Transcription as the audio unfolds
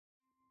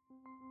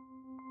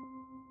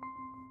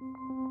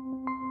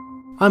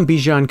I'm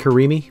Bijan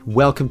Karimi.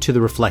 Welcome to the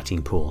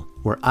Reflecting Pool,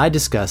 where I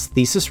discuss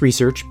thesis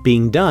research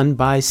being done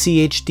by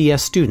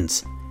CHDS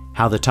students,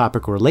 how the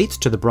topic relates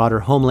to the broader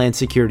Homeland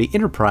Security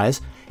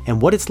enterprise,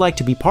 and what it's like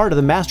to be part of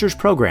the master's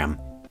program.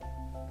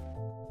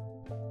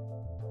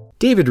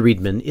 David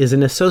Riedman is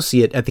an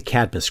associate at the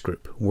Cadmus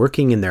Group,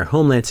 working in their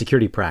Homeland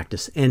Security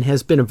practice, and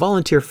has been a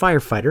volunteer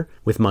firefighter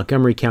with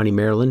Montgomery County,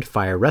 Maryland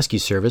Fire Rescue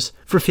Service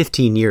for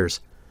 15 years.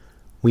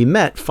 We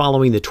met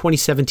following the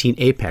 2017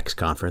 Apex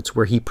conference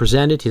where he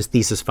presented his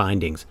thesis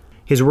findings.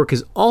 His work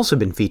has also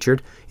been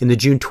featured in the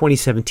June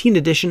 2017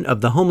 edition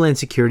of the Homeland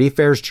Security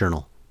Affairs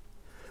Journal.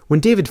 When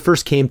David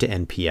first came to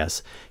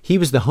NPS, he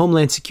was the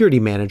Homeland Security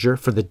Manager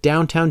for the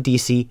Downtown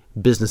DC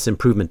Business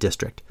Improvement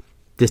District.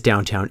 This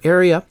downtown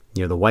area,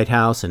 near the White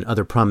House and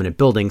other prominent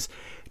buildings,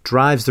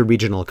 drives the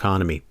regional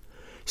economy.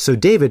 So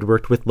David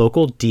worked with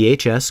local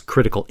DHS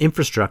critical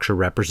infrastructure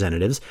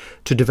representatives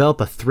to develop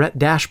a threat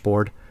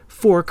dashboard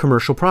for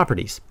commercial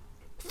properties.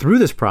 Through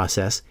this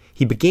process,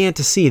 he began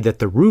to see that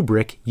the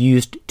rubric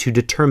used to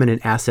determine an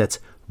asset's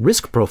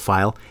risk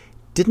profile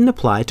didn't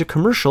apply to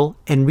commercial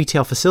and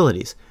retail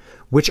facilities,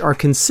 which are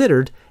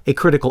considered a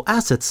critical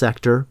asset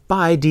sector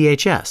by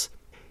DHS.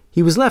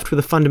 He was left with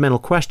a fundamental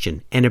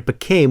question, and it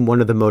became one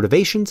of the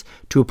motivations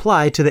to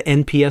apply to the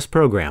NPS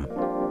program.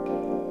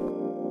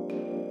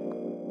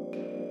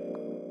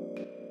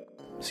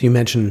 So you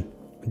mentioned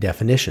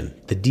definition.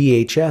 The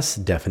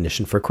DHS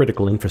definition for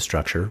critical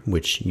infrastructure,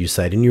 which you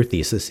cite in your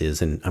thesis,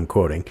 is, and I'm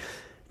quoting,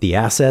 the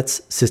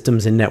assets,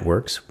 systems, and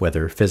networks,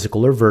 whether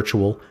physical or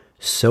virtual,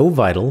 so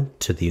vital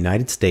to the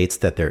United States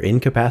that their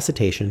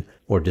incapacitation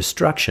or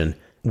destruction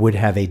would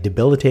have a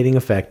debilitating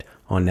effect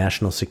on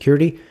national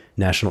security,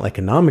 national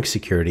economic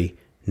security,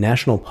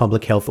 national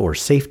public health or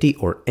safety,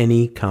 or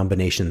any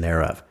combination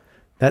thereof.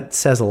 That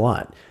says a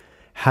lot.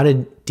 How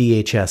did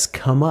DHS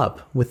come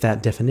up with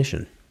that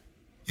definition?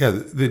 Yeah,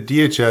 the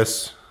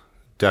DHS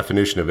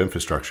definition of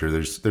infrastructure,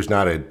 there's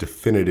not a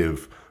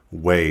definitive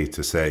way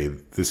to say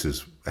this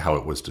is how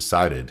it was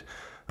decided.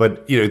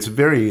 But, it's a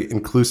very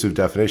inclusive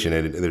definition,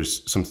 and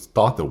there's some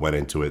thought that went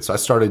into it. So I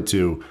started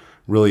to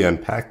really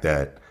unpack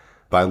that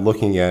by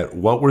looking at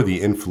what were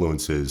the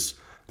influences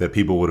that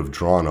people would have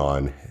drawn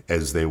on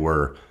as they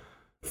were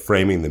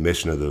framing the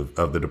mission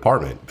of the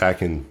department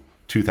back in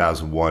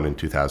 2001 and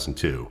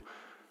 2002.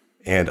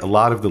 And a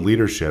lot of the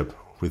leadership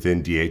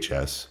within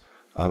DHS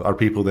are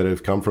people that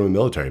have come from a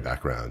military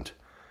background.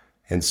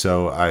 And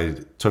so I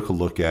took a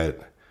look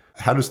at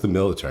how does the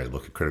military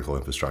look at critical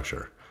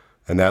infrastructure?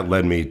 And that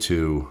led me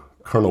to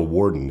Colonel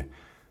Worden,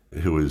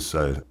 who was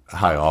a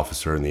high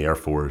officer in the Air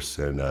Force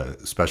and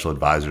a special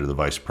advisor to the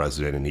vice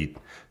president, and he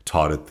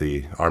taught at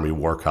the Army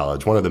War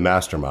College, one of the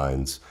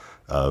masterminds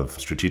of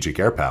strategic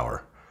air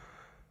power.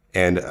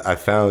 And I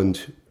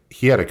found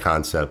he had a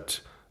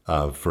concept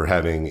for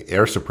having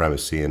air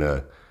supremacy in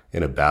a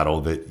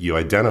battle, that you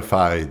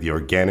identify the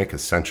organic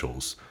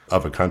essentials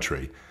of a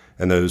country.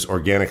 And those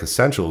organic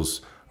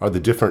essentials are the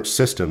different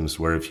systems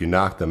where if you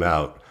knock them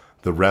out,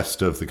 the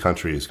rest of the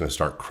country is going to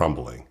start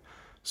crumbling.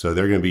 So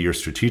they're going to be your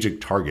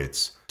strategic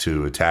targets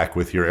to attack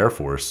with your Air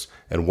Force.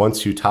 And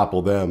once you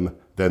topple them,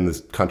 then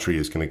the country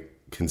is going to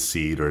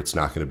concede, or it's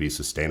not going to be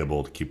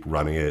sustainable to keep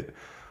running it,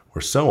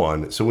 or so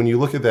on. So when you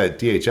look at that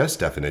DHS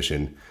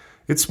definition,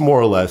 it's more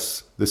or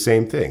less the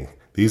same thing.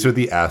 These are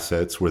the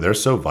assets where they're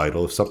so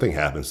vital, if something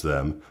happens to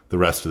them, the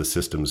rest of the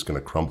system is going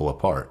to crumble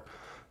apart.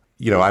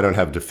 I don't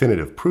have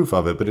definitive proof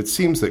of it, but it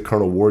seems that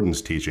Colonel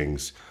Worden's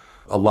teachings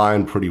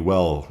align pretty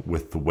well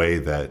with the way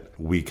that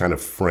we kind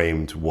of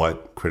framed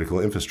what critical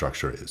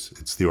infrastructure is.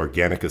 It's the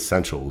organic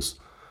essentials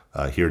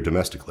here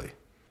domestically.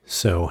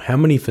 So how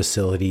many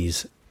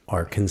facilities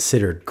are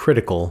considered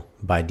critical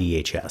by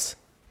DHS?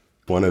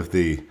 One of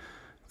the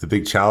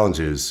big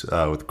challenges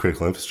with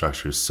critical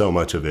infrastructure is so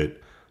much of it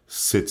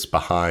sits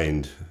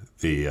behind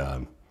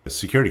the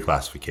security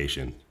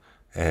classification.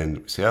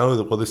 And say,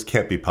 oh, well, this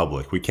can't be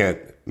public. We can't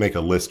make a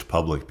list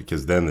public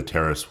because then the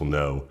terrorists will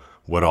know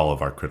what all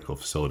of our critical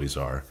facilities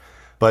are.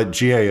 But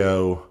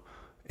GAO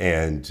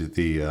and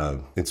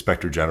the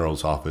Inspector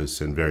General's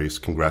office and various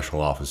congressional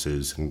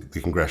offices and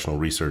the Congressional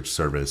Research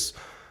Service,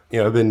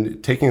 I've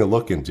been taking a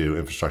look into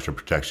infrastructure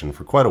protection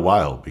for quite a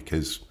while,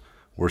 because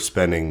we're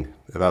spending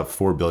about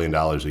 $4 billion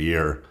a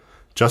year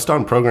just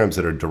on programs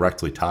that are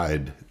directly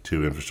tied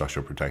to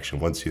infrastructure protection.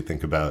 Once you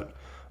think about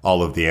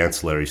all of the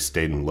ancillary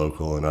state and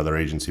local and other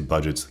agency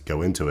budgets that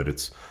go into it,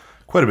 it's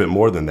quite a bit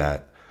more than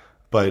that.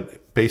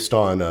 But based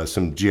on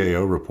some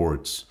GAO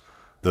reports,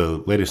 the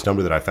latest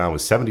number that I found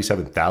was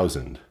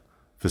 77,000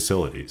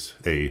 facilities,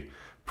 a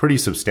pretty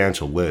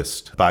substantial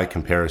list. By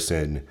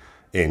comparison,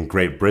 in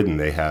Great Britain,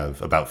 they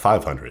have about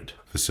 500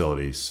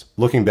 facilities.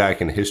 Looking back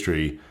in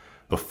history,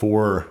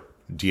 before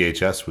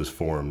DHS was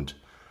formed,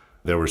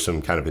 there were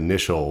some kind of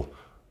initial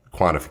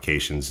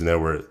quantifications, and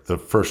the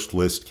first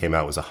list came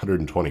out was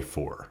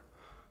 124,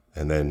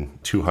 and then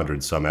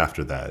 200 some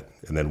after that.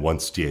 And then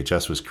once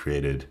DHS was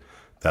created,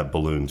 that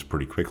ballooned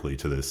pretty quickly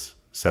to this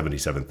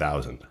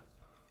 77,000.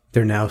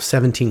 There are now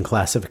 17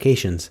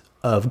 classifications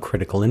of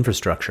critical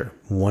infrastructure,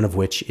 one of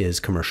which is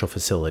commercial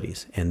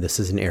facilities, and this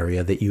is an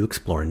area that you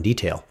explore in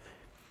detail.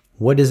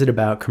 What is it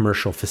about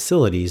commercial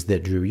facilities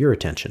that drew your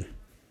attention?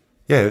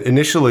 Yeah,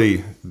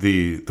 initially,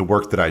 the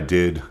work that I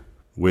did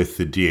with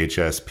the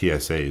DHS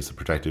PSAs, the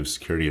Protective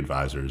Security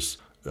Advisors,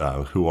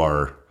 who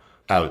are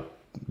out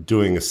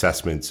doing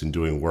assessments and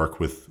doing work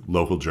with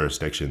local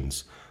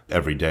jurisdictions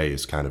every day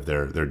is kind of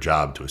their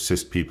job to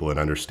assist people in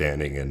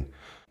understanding and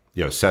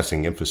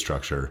assessing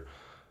infrastructure.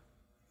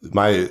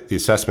 The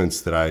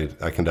assessments that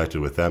I conducted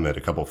with them at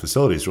a couple of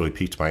facilities really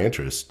piqued my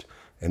interest.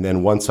 And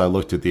then once I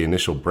looked at the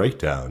initial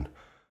breakdown,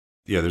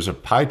 there's a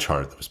pie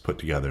chart that was put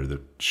together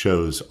that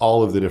shows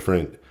all of the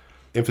different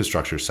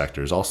infrastructure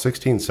sectors, all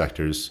 16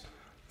 sectors,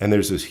 and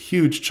there's this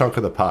huge chunk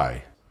of the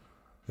pie.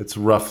 It's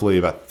roughly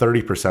about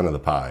 30% of the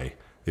pie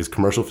is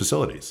commercial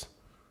facilities.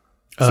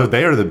 So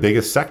they are the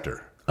biggest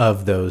sector.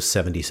 Of those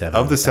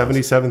 77,000. Of the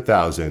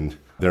 77,000,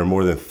 there are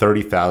more than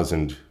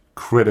 30,000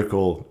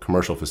 critical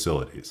commercial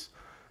facilities.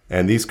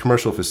 And these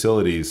commercial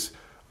facilities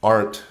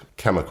aren't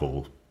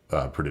chemical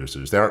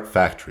producers. They aren't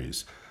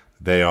factories.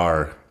 They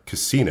are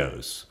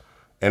casinos,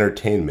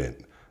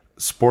 entertainment,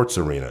 sports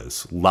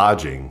arenas,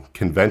 lodging,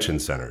 convention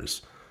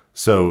centers.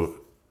 So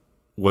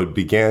what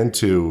began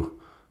to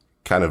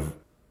kind of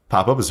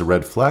pop up as a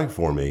red flag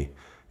for me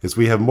is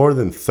we have more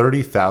than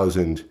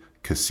 30,000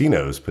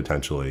 casinos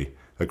potentially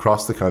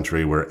across the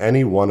country where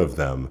any one of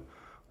them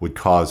would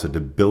cause a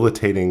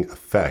debilitating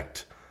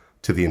effect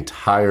to the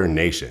entire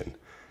nation.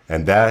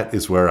 And that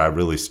is where I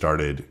really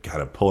started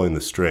kind of pulling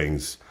the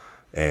strings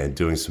and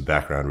doing some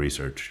background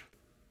research.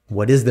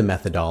 What is the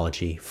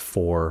methodology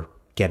for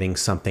getting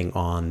something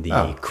on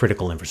the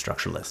critical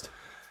infrastructure list?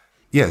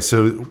 Yeah,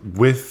 so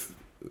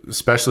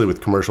especially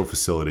with commercial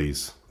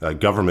facilities,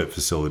 government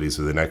facilities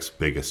are the next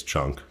biggest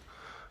chunk.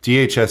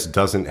 DHS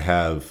doesn't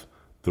have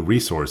the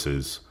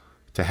resources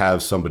to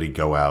have somebody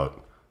go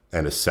out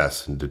and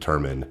assess and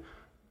determine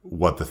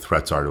what the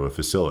threats are to a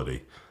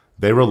facility.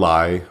 They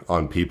rely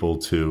on people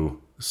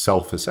to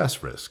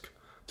self-assess risk,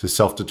 to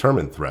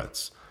self-determine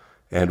threats.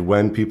 And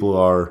when people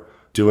are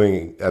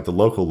doing at the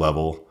local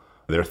level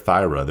their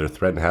THIRA, their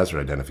threat and hazard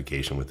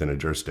identification within a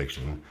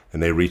jurisdiction,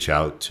 and they reach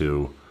out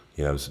to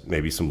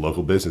maybe some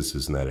local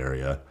businesses in that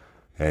area.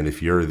 And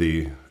if you're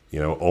the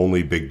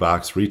only big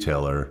box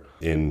retailer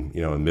in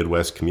a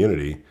Midwest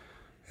community,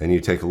 and you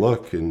take a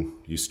look and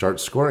you start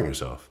scoring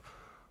yourself,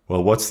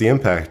 well, what's the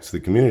impact to the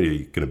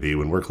community going to be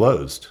when we're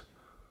closed?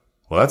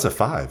 Well, that's a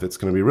 5. It's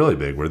going to be really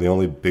big. We're the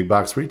only big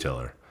box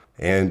retailer.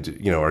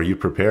 And are you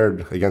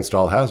prepared against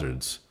all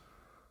hazards?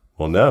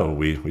 Well, no,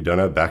 we don't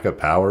have backup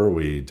power.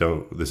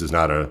 This is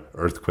not a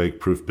earthquake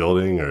proof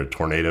building, or a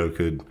tornado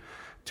could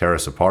tear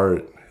us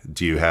apart.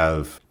 Do you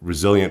have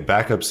resilient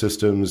backup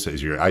systems?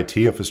 Is your IT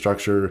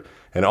infrastructure?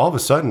 And all of a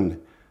sudden,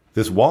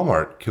 this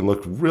Walmart can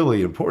look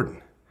really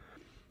important.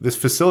 This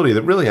facility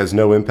that really has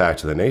no impact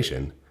to the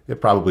nation,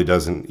 it probably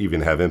doesn't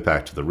even have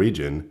impact to the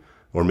region,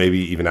 or maybe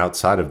even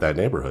outside of that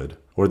neighborhood.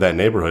 Or that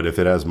neighborhood, if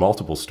it has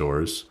multiple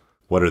stores,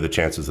 what are the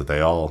chances that they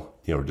all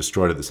are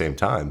destroyed at the same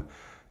time?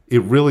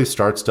 It really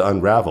starts to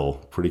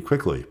unravel pretty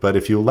quickly. But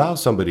if you allow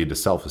somebody to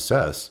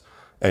self-assess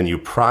and you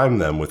prime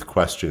them with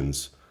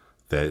questions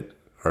that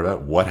are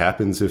about what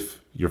happens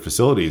if your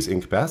facility is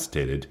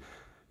incapacitated,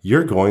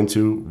 you're going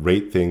to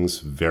rate things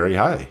very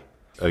high.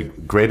 A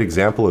great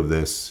example of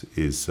this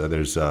is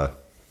there's a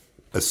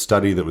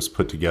study that was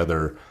put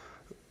together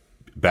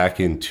back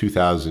in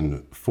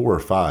 2004 or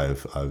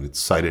 5. It's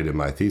cited in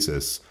my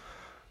thesis,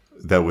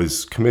 that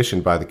was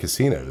commissioned by the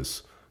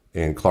casinos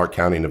in Clark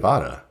County,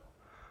 Nevada.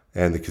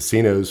 And the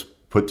casinos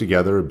put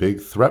together a big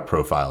threat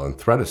profile and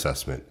threat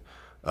assessment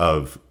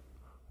of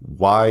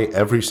why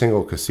every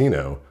single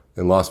casino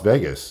in Las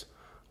Vegas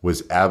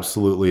was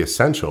absolutely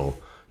essential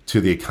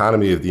to the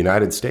economy of the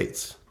United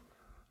States.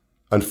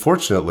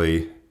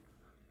 Unfortunately,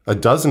 a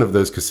dozen of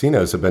those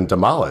casinos have been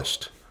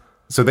demolished.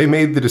 So they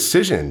made the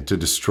decision to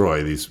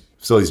destroy these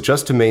facilities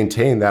just to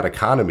maintain that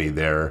economy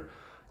there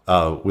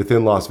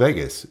within Las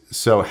Vegas.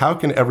 So how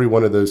can every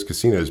one of those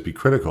casinos be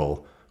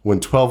critical when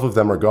 12 of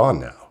them are gone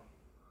now?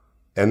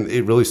 And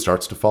it really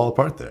starts to fall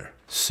apart there.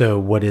 So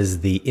what is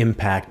the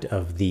impact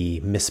of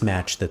the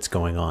mismatch that's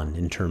going on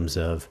in terms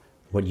of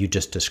what you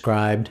just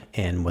described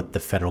and what the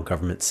federal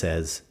government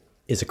says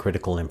is a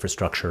critical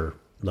infrastructure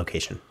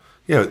location?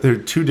 Yeah, there are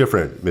two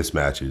different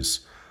mismatches.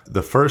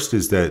 The first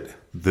is that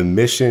the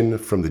mission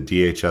from the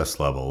DHS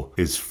level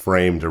is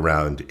framed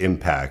around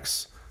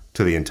impacts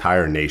to the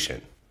entire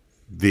nation.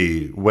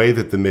 The way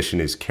that the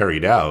mission is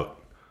carried out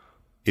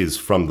is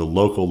from the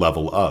local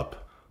level up,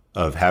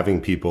 of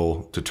having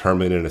people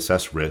determine and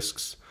assess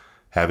risks,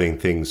 having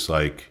things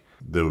like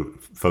the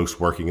folks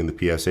working in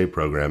the PSA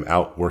program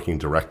out working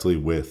directly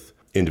with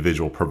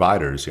individual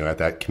providers, at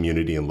that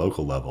community and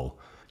local level.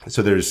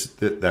 So there's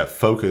that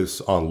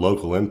focus on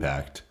local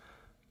impact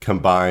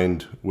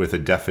combined with a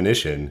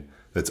definition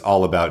that's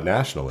all about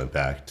national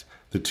impact.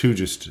 The two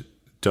just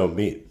don't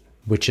meet.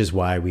 Which is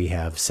why we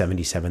have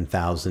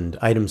 77,000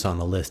 items on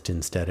the list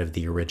instead of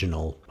the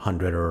original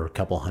 100 or a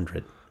couple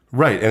hundred.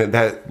 Right. And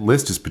that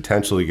list is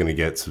potentially going to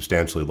get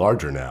substantially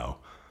larger now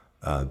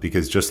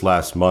because just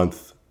last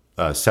month,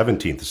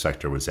 17th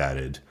sector was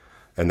added,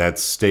 and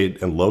that's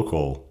state and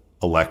local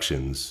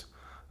elections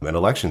and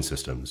election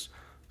systems.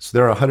 So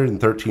there are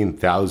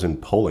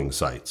 113,000 polling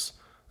sites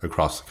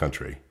across the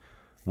country.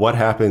 What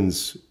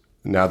happens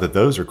now that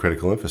those are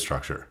critical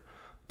infrastructure?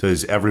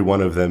 Does every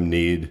one of them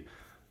need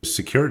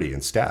security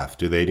and staff?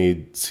 Do they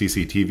need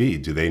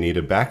CCTV? Do they need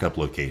a backup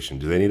location?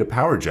 Do they need a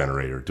power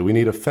generator? Do we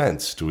need a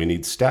fence? Do we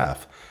need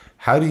staff?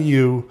 How do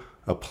you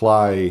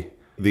apply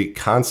the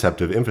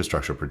concept of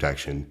infrastructure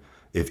protection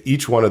if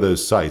each one of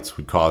those sites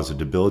would cause a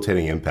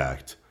debilitating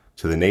impact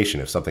to the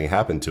nation if something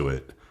happened to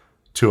it,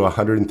 to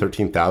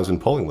 113,000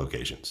 polling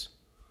locations?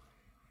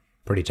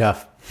 Pretty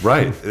tough.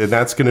 Right. And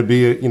that's going to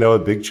be a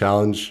big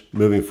challenge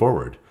moving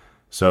forward.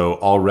 So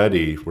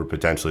already we're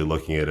potentially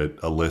looking at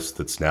a list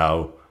that's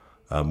now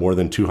more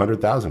than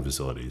 200,000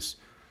 facilities.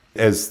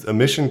 As a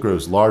mission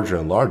grows larger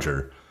and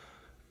larger,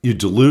 you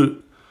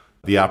dilute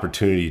the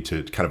opportunity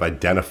to kind of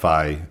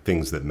identify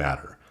things that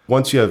matter.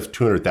 Once you have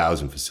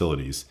 200,000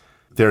 facilities,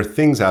 there are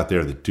things out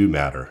there that do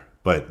matter,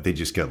 but they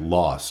just get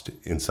lost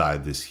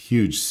inside this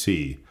huge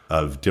sea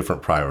of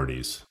different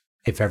priorities.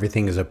 If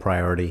everything is a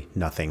priority,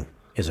 nothing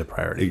is a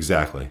priority.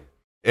 Exactly.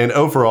 And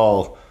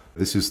overall,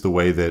 this is the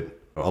way that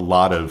a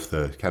lot of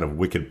the kind of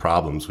wicked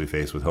problems we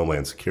face with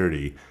Homeland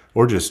Security,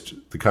 or just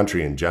the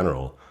country in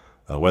general,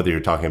 whether you're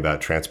talking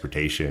about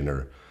transportation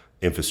or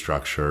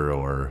infrastructure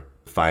or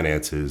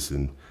finances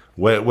and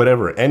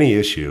whatever, any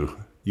issue,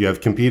 you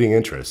have competing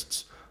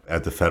interests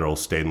at the federal,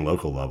 state, and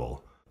local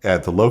level.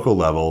 At the local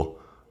level,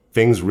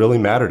 things really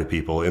matter to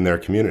people in their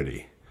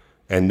community.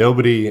 And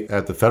nobody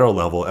at the federal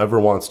level ever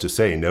wants to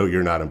say, no,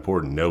 you're not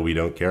important. No, we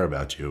don't care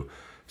about you.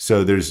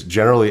 So there's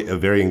generally a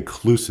very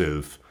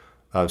inclusive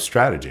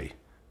strategy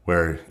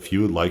where if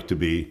you would like to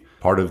be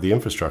part of the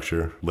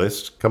infrastructure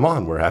list, come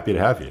on, we're happy to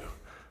have you.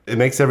 It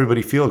makes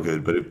everybody feel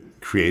good, but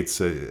it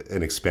creates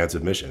an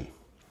expansive mission.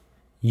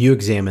 You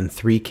examine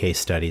 3 case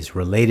studies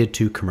related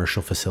to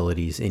commercial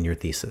facilities in your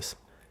thesis.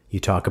 You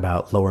talk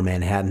about Lower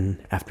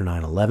Manhattan after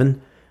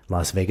 9/11,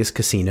 Las Vegas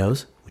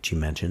casinos, which you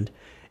mentioned,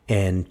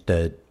 and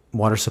the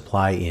water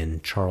supply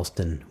in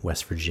Charleston,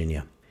 West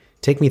Virginia.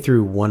 Take me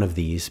through one of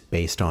these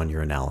based on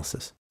your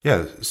analysis.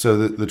 Yeah,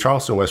 so the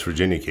Charleston, West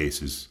Virginia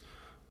case is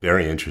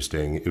very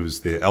interesting. It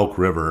was the Elk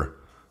River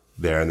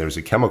there, and there's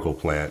a chemical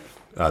plant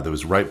that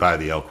was right by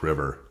the Elk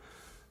River.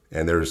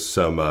 And there's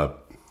some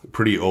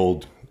pretty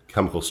old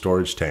chemical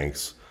storage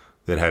tanks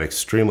that had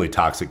extremely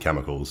toxic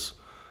chemicals.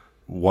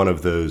 One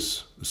of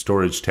those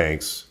storage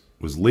tanks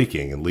was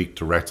leaking and leaked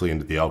directly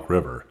into the Elk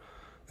River.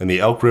 And the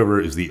Elk River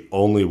is the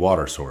only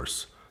water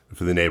source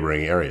for the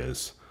neighboring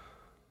areas.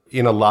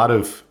 In a lot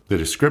of the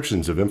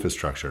descriptions of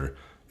infrastructure,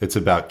 it's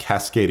about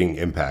cascading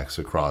impacts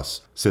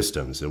across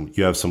systems. And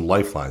you have some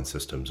lifeline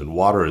systems, and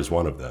water is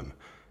one of them.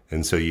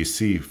 And so you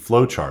see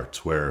flow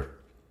charts where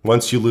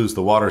once you lose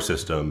the water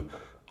system,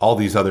 all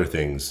these other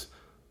things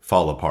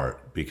fall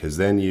apart, because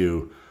then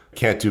you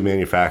can't do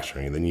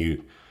manufacturing, and then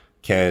you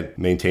can't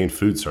maintain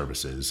food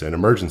services, and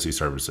emergency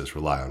services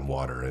rely on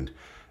water. And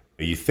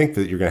you think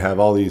that you're going to have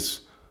all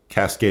these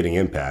cascading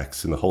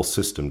impacts, and the whole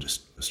system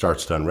just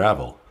starts to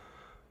unravel.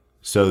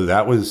 So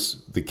that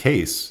was the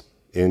case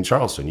in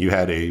Charleston. You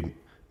had a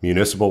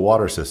municipal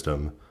water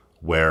system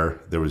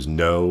where there was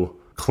no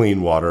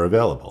clean water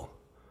available.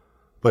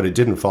 But it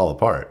didn't fall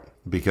apart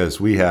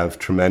because we have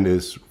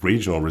tremendous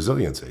regional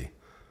resiliency.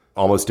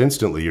 Almost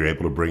instantly, you're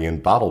able to bring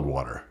in bottled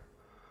water.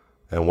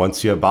 And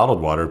once you have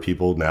bottled water,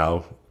 people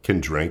now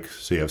can drink,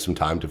 so you have some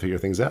time to figure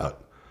things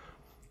out.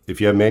 If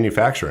you have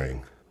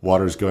manufacturing,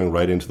 water's going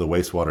right into the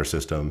wastewater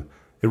system.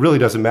 It really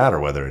doesn't matter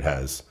whether it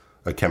has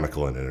a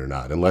chemical in it or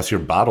not. Unless you're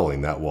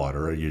bottling that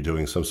water or you're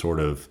doing some sort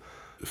of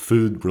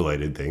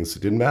food-related things,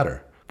 it didn't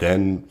matter.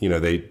 Then,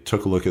 they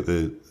took a look at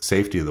the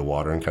safety of the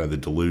water and kind of the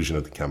dilution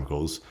of the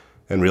chemicals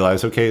and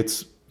realized, okay,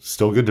 it's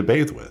still good to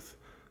bathe with.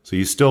 So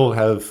you still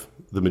have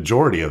the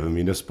majority of a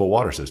municipal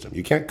water system.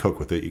 You can't cook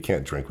with it, you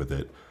can't drink with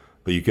it,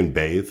 but you can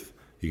bathe,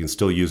 you can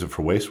still use it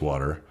for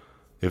wastewater.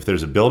 If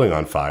there's a building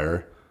on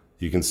fire,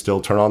 you can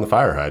still turn on the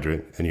fire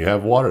hydrant and you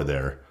have water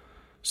there.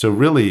 So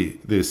really,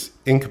 this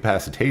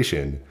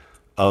incapacitation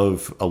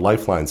of a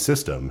lifeline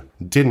system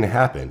didn't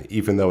happen,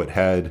 even though it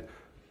had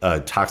a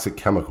toxic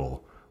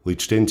chemical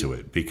leached into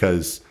it,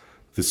 because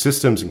the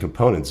systems and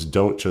components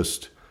don't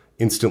just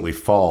instantly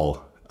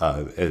fall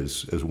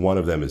as one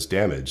of them is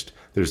damaged.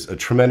 There's a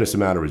tremendous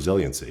amount of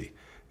resiliency.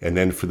 And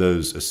then for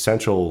those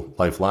essential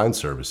lifeline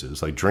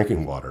services like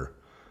drinking water,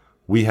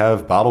 we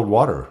have bottled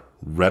water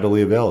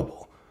readily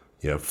available.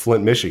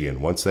 Flint,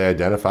 Michigan, once they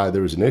identified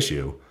there was an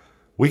issue,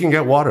 we can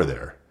get water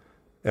there.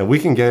 And we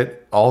can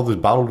get all the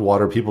bottled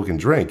water people can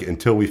drink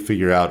until we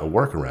figure out a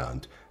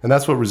workaround. And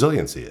that's what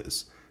resiliency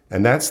is.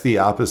 And that's the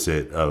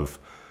opposite of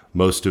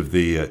most of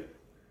the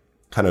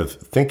kind of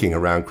thinking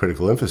around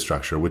critical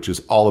infrastructure, which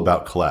is all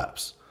about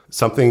collapse.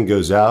 Something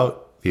goes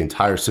out, the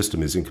entire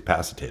system is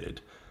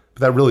incapacitated.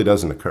 But that really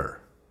doesn't occur.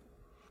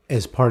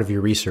 As part of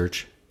your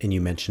research, and you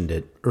mentioned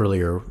it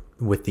earlier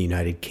with the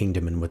United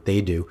Kingdom and what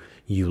they do,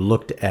 you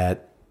looked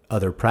at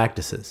other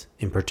practices,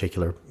 in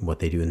particular what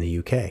they do in the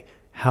UK.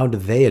 How do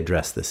they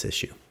address this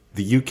issue?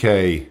 The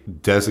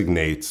UK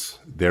designates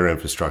their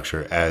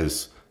infrastructure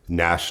as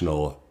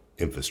national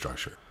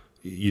infrastructure.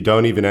 You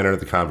don't even enter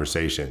the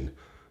conversation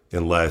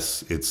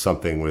unless it's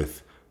something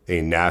with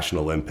a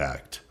national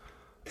impact.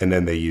 And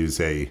then they use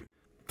a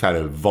kind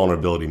of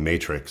vulnerability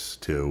matrix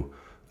to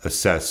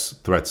assess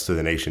threats to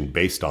the nation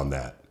based on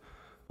that,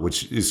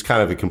 which is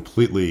kind of a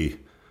completely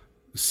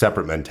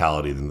separate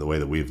mentality than the way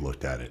that we've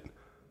looked at it.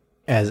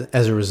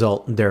 As a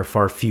result, there are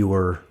far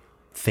fewer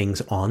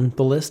things on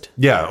the list?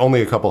 Yeah,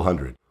 only a couple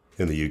hundred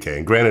in the UK.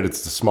 And granted,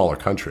 it's a smaller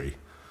country,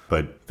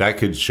 but that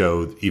could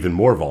show even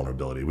more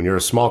vulnerability. When you're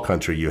a small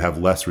country, you have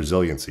less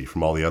resiliency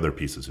from all the other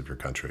pieces of your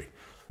country.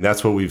 And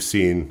that's what we've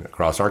seen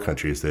across our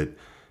country, is that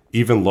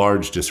even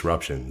large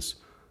disruptions,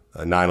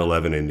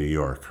 9/11 in New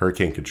York,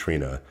 Hurricane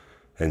Katrina,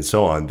 and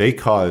so on, they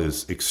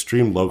cause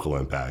extreme local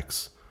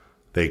impacts.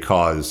 They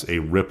cause a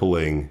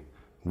rippling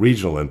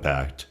regional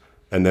impact,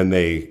 and then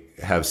they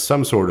have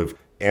some sort of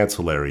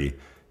ancillary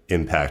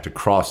impact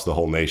across the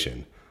whole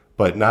nation,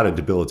 but not a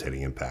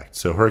debilitating impact.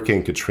 So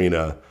Hurricane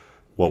Katrina,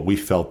 what we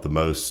felt the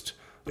most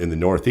in the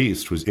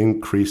Northeast was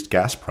increased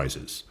gas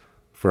prices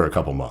for a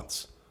couple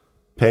months.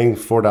 Paying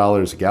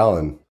 $4 a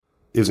gallon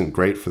isn't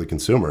great for the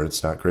consumer.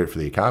 It's not great for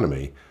the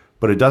economy,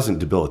 but it doesn't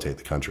debilitate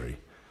the country.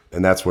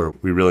 And that's where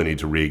we really need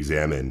to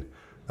re-examine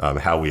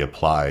how we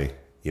apply,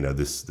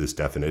 this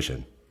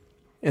definition.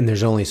 And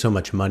there's only so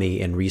much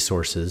money and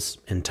resources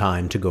and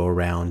time to go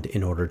around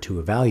in order to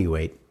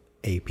evaluate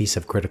a piece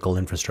of critical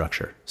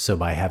infrastructure. So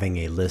by having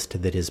a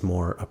list that is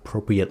more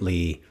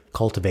appropriately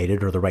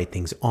cultivated, or the right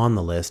things on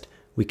the list,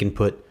 we can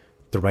put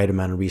the right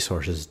amount of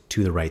resources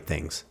to the right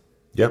things.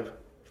 Yep.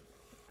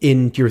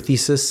 In your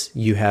thesis,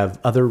 you have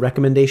other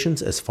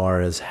recommendations as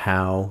far as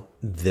how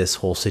this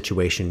whole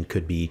situation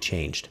could be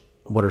changed.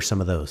 What are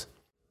some of those?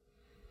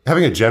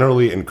 Having a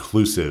generally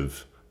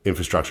inclusive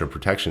infrastructure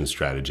protection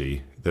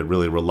strategy that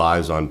really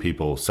relies on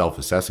people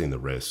self-assessing the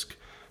risk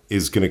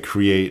is going to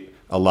create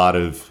a lot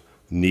of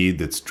need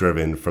that's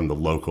driven from the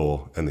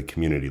local and the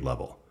community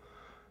level.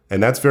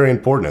 And that's very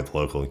important at the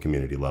local and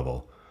community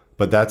level,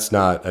 but that's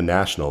not a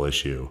national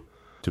issue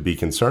to be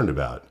concerned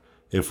about.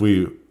 If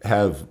we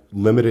have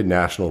limited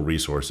national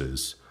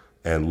resources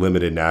and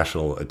limited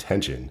national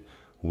attention,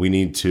 we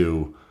need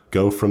to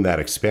go from that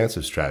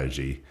expansive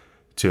strategy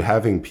to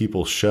having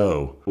people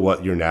show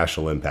what your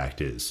national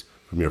impact is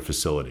from your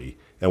facility.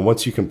 And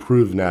once you can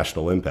prove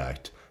national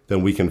impact,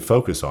 then we can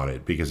focus on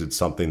it because it's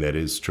something that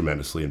is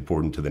tremendously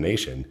important to the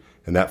nation.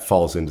 And that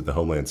falls into the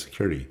Homeland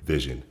Security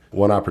vision.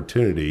 One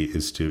opportunity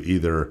is to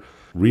either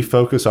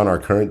refocus on our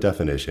current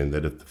definition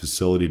that if the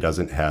facility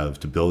doesn't have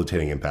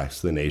debilitating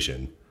impacts to the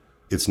nation,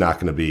 it's not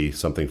going to be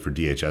something for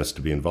DHS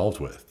to be involved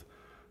with.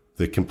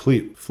 The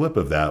complete flip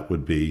of that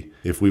would be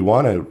if we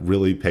want to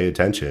really pay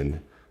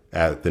attention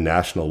at the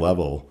national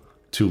level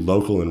to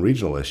local and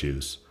regional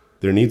issues,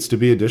 there needs to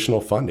be additional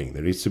funding.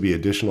 There needs to be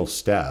additional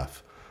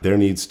staff. There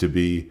needs to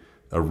be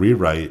a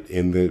rewrite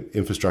in the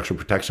infrastructure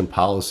protection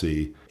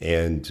policy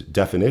and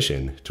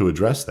definition to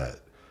address that.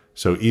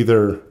 So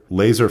either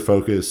laser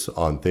focus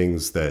on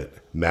things that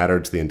matter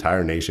to the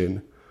entire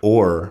nation,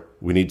 or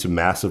we need to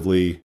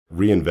massively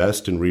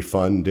reinvest and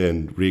refund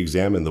and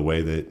re-examine the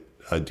way that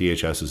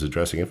DHS is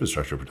addressing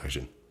infrastructure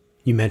protection.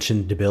 You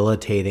mentioned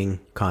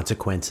debilitating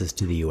consequences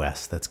to the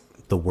U.S. That's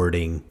the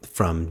wording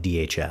from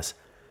DHS.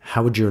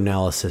 How would your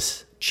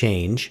analysis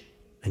change,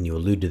 and you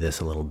allude to this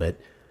a little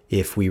bit,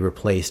 if we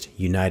replaced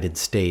United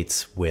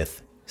States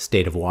with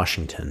State of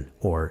Washington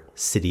or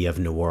City of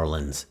New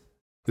Orleans?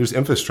 There's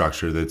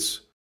infrastructure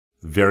that's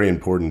very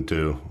important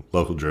to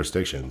local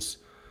jurisdictions,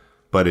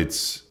 but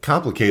it's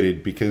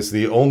complicated because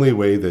the only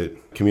way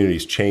that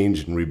communities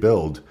change and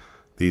rebuild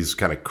these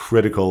kind of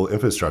critical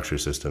infrastructure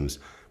systems,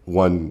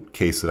 one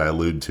case that I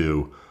allude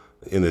to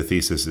in the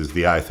thesis is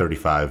the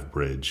I-35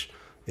 bridge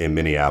in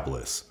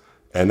Minneapolis.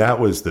 And that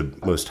was the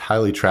most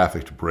highly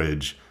trafficked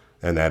bridge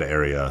in that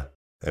area.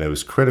 And it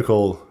was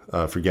critical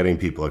for getting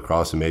people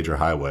across a major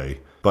highway,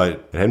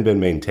 but it hadn't been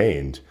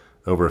maintained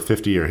over a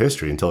 50-year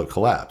history until it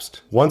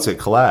collapsed. Once it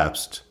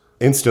collapsed,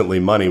 instantly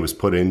money was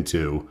put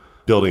into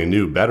building a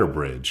new, better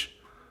bridge.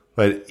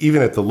 But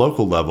even at the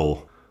local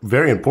level,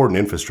 very important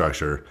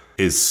infrastructure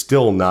is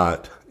still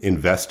not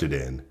invested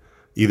in,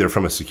 either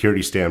from a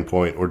security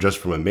standpoint or just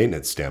from a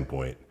maintenance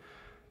standpoint.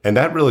 And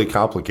that really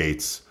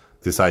complicates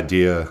this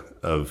idea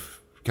of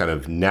kind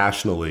of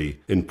nationally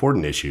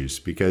important issues,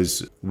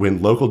 because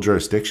when local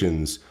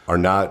jurisdictions are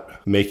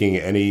not making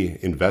any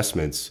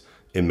investments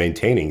in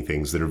maintaining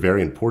things that are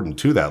very important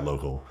to that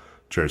local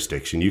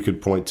jurisdiction, you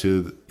could point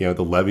to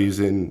the levees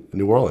in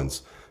New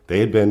Orleans. They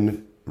had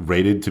been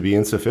rated to be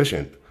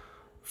insufficient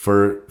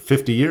for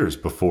 50 years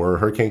before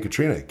Hurricane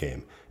Katrina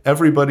came.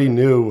 Everybody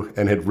knew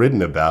and had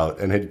written about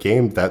and had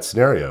gamed that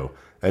scenario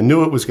and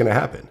knew it was going to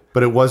happen.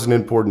 But it wasn't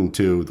important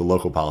to the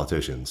local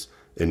politicians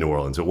in New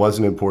Orleans. It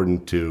wasn't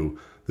important to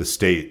the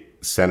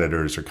state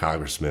senators or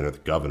congressmen or the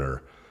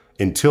governor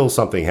until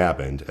something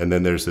happened. And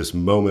then there's this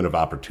moment of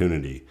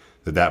opportunity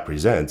that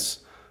presents.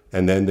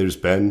 And then there's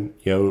been,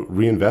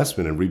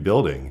 reinvestment and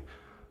rebuilding.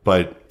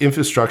 But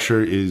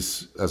infrastructure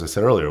is, as I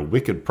said earlier, a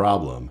wicked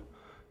problem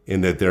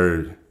in that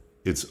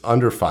it's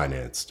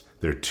underfinanced.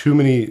 There are too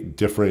many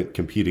different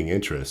competing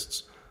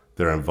interests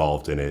that are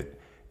involved in it.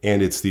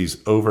 And it's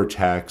these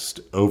overtaxed,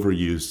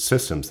 overused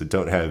systems that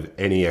don't have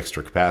any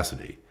extra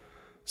capacity.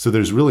 So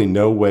there's really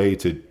no way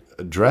to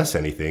address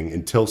anything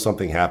until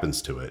something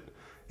happens to it.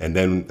 And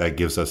then that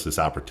gives us this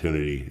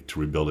opportunity to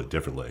rebuild it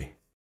differently.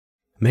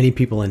 Many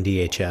people in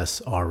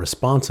DHS are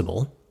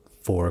responsible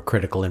for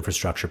critical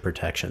infrastructure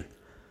protection.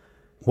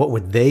 What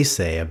would they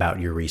say about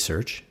your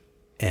research,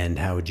 and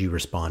how would you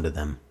respond to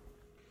them?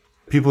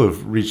 People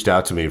have reached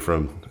out to me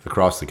from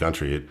across the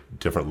country at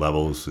different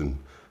levels and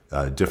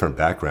different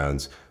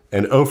backgrounds.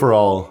 And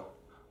overall,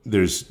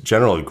 there's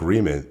general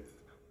agreement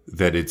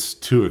that it's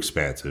too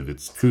expansive,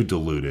 it's too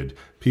diluted.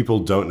 People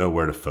don't know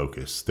where to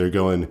focus. They're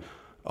going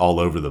all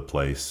over the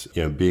place.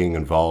 Being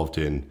involved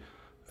in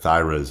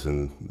THIRAs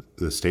and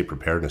the State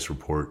Preparedness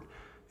Report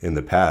in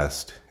the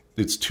past,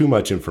 it's too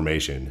much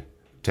information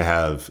to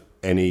have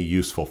any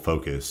useful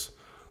focus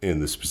in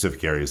the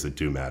specific areas that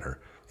do matter.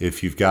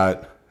 If you've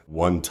got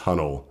one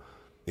tunnel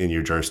in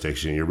your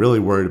jurisdiction, you're really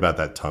worried about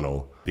that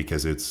tunnel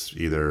because it's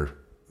either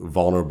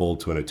vulnerable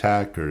to an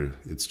attack or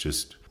it's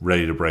just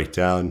ready to break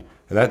down.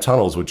 And that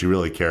tunnel is what you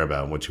really care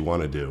about and what you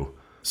want to do.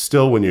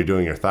 Still, when you're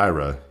doing your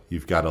THIRA,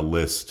 you've got to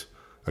list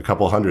a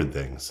couple hundred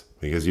things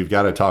because you've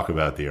got to talk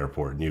about the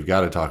airport and you've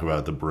got to talk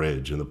about the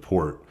bridge and the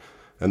port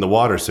and the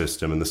water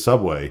system and the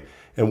subway.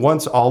 And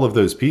once all of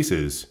those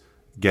pieces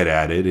get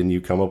added and you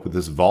come up with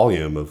this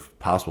volume of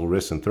possible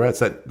risks and threats,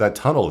 that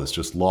tunnel is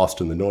just lost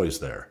in the noise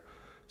there.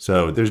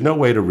 So there's no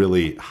way to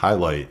really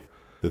highlight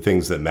the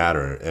things that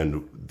matter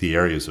and the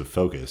areas of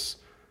focus.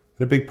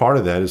 And a big part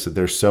of that is that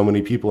there's so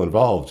many people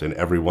involved and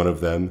every one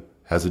of them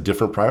has a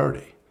different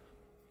priority.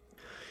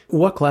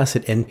 What class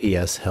at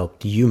NPS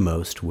helped you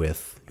most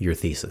with your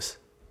thesis?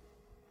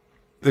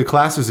 The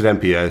classes at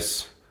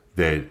NPS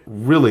that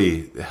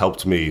really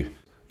helped me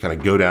kind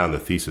of go down the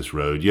thesis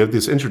road, you have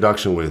this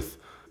introduction with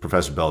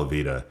Professor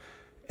Bellavita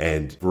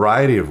and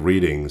variety of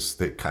readings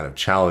that kind of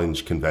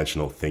challenge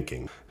conventional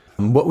thinking.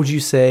 What would you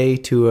say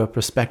to a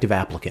prospective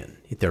applicant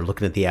if they're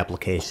looking at the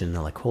application and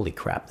they're like, holy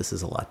crap, this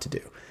is a lot to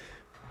do?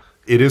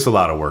 It is a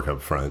lot of work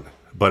up front,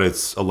 but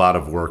it's a lot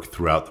of work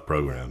throughout the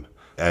program.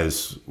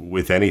 As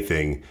with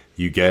anything,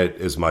 you get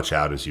as much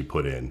out as you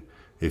put in.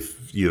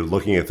 If you're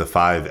looking at the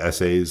 5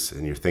 essays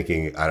and you're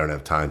thinking, I don't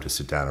have time to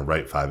sit down and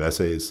write 5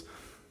 essays,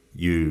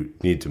 you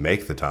need to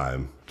make the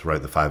time to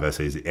write the 5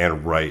 essays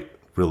and write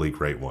really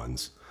great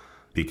ones.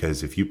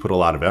 Because if you put a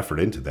lot of effort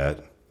into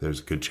that, there's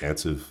a good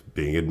chance of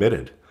being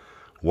admitted.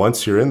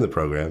 Once you're in the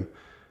program,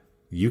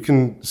 you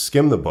can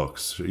skim the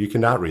books, or you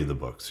cannot read the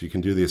books, you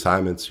can do the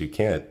assignments, you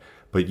can't,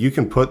 but you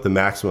can put the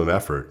maximum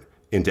effort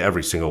into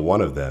every single one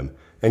of them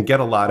and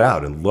get a lot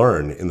out and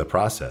learn in the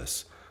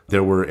process.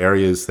 There were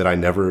areas that I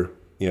never,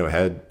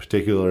 had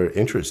particular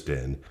interest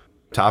in,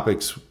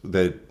 topics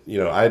that,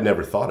 I had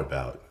never thought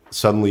about.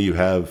 Suddenly you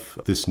have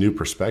this new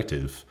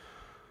perspective.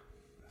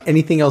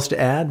 Anything else to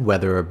add,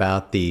 whether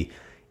about the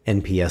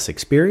NPS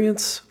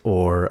experience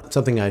or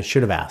something I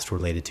should have asked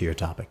related to your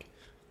topic?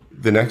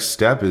 The next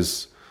step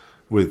is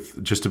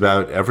with just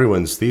about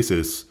everyone's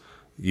thesis,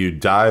 you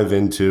dive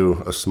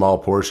into a small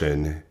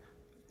portion.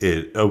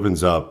 It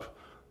opens up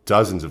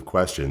dozens of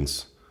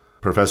questions.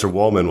 Professor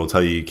Woolman will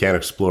tell you can't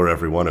explore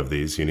every one of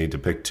these. You need to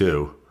pick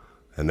 2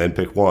 and then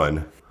pick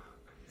 1.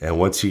 And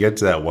once you get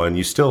to that one,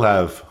 you still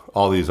have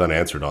all these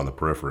unanswered on the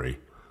periphery.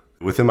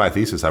 Within my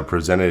thesis, I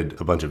presented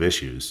a bunch of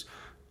issues,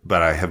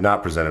 but I have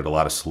not presented a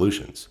lot of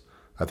solutions.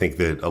 I think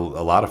that a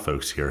lot of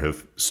folks here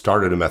have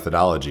started a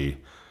methodology,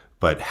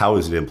 but how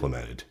is it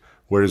implemented?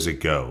 Where does it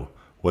go?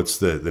 What's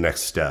the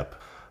next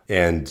step?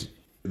 And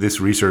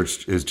this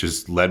research has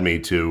just led me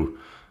to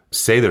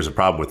say there's a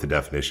problem with the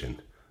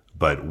definition,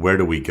 but where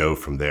do we go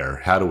from there?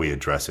 How do we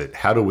address it?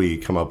 How do we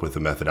come up with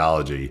a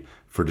methodology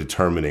for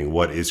determining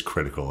what is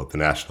critical at the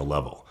national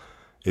level?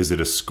 Is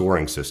it a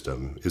scoring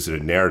system? Is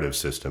it a narrative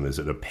system? Is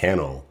it a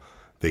panel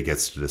that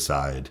gets to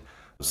decide?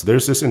 So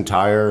there's this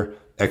entire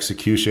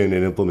execution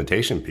and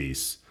implementation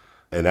piece.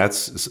 And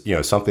that's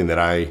something that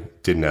I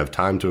didn't have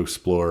time to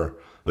explore,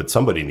 but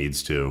somebody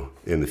needs to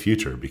in the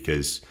future,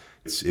 because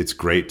it's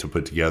great to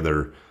put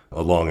together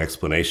a long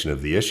explanation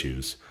of the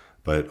issues,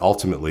 but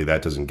ultimately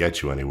that doesn't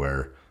get you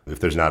anywhere if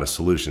there's not a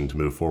solution to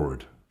move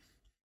forward.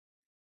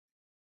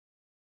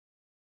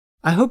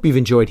 I hope you've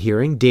enjoyed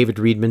hearing David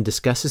Riedman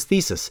discuss his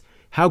thesis,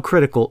 How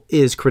Critical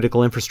is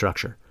Critical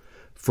Infrastructure?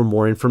 For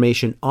more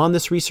information on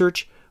this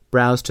research,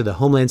 browse to the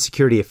Homeland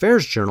Security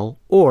Affairs Journal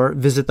or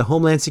visit the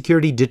Homeland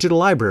Security Digital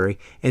Library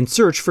and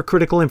search for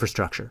critical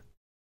infrastructure.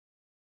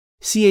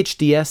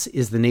 CHDS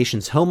is the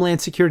nation's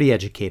Homeland Security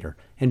educator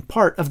and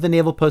part of the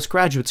Naval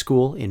Postgraduate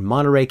School in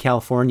Monterey,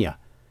 California.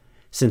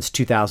 Since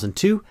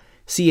 2002,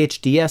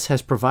 CHDS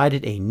has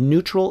provided a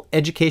neutral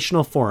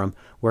educational forum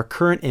where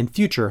current and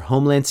future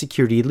Homeland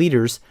Security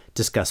leaders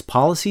discuss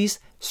policies,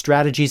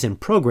 strategies, and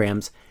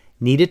programs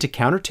needed to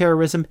counter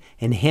terrorism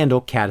and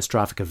handle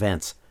catastrophic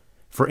events.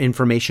 For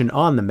information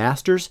on the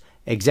Master's,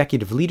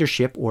 Executive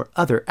Leadership, or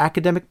other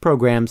academic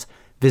programs,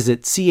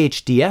 visit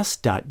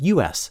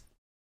chds.us.